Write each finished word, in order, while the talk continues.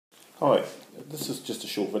Hi, this is just a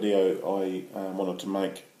short video I wanted to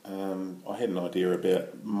make. I had an idea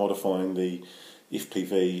about modifying the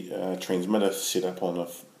FPV transmitter setup on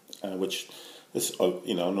which this,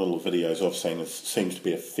 in all the videos I've seen, it seems to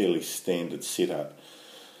be a fairly standard setup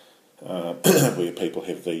where people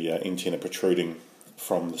have the antenna protruding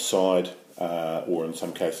from the side or in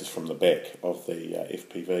some cases from the back of the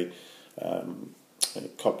FPV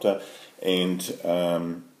copter,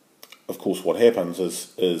 and of course what happens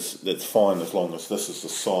is that's fine as long as this is the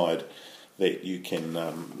side that you can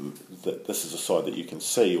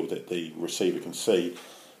see, or that the receiver can see.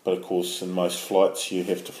 But of course in most flights you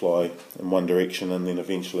have to fly in one direction, and then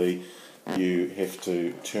eventually you have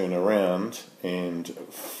to turn around and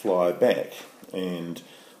fly back, and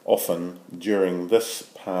often during this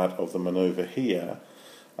part of the manoeuvre here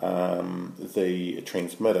the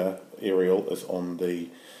transmitter aerial is on the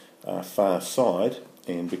far side,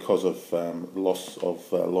 and because of loss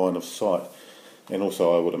of line of sight, and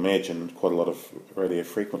also I would imagine quite a lot of radio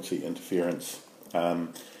frequency interference,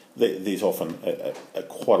 there's often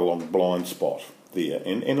quite a long blind spot there,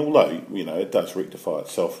 and although it does rectify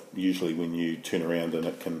itself usually when you turn around, and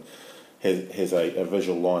it has a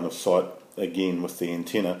visual line of sight again with the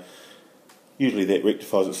antenna, usually that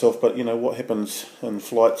rectifies itself. But what happens in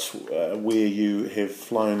flights where you have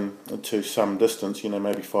flown to some distance,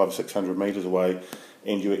 maybe 500 or 600 meters away,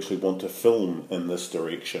 and you actually want to film in this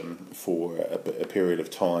direction for a period of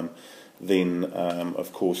time, then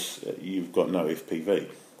of course you've got no FPV.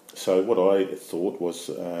 So what I thought was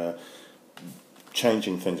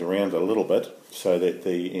changing things around a little bit so that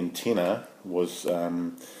the antenna was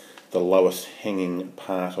the lowest hanging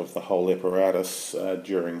part of the whole apparatus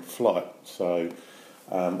during flight. So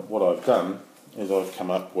what I've done is I've come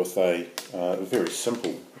up with a very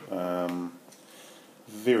simple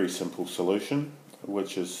solution,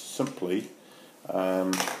 which is simply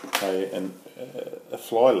a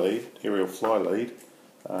fly lead, aerial fly lead,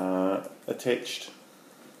 attached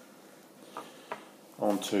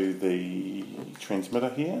onto the transmitter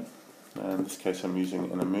here. In this case I'm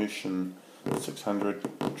using an immersion 600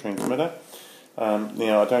 transmitter.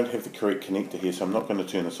 Now I don't have the correct connector here, so I'm not going to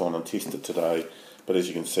turn this on and test it today, but as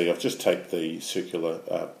you can see I've just taped the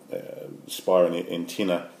circular spiral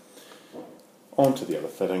antenna onto the other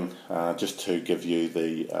fitting, just to give you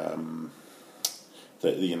the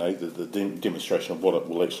demonstration of what it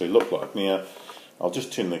will actually look like. Now I'll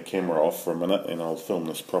just turn the camera off for a minute and I'll film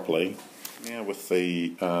this properly. Now with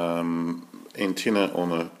the antenna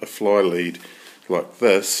on a fly lead like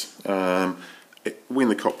this, when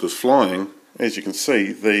the copter's flying, as you can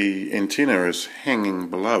see, the antenna is hanging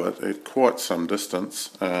below it at quite some distance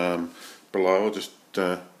below. I'll just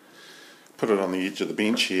put it on the edge of the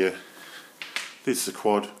bench here. There's the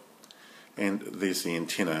quad, and there's the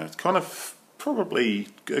antenna. It's kind of probably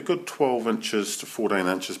a good 12 inches to 14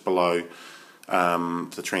 inches below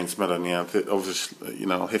the transmitter. Now,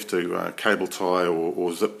 obviously, I'll have to cable tie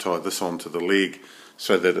or zip tie this onto the leg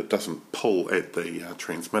so that it doesn't pull at the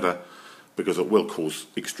transmitter, because it will cause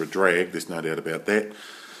extra drag, there's no doubt about that.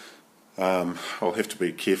 I'll have to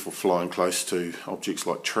be careful flying close to objects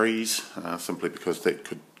like trees, simply because that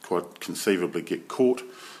could quite conceivably get caught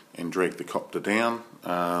and drag the copter down.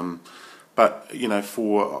 But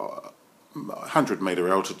for 100 metre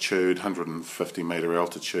altitude, 150 metre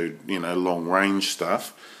altitude, long range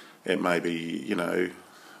stuff, it may be,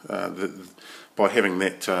 by having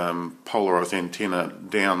that polarised antenna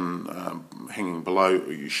down, hanging below,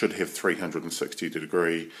 you should have 360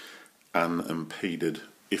 degree unimpeded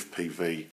FPV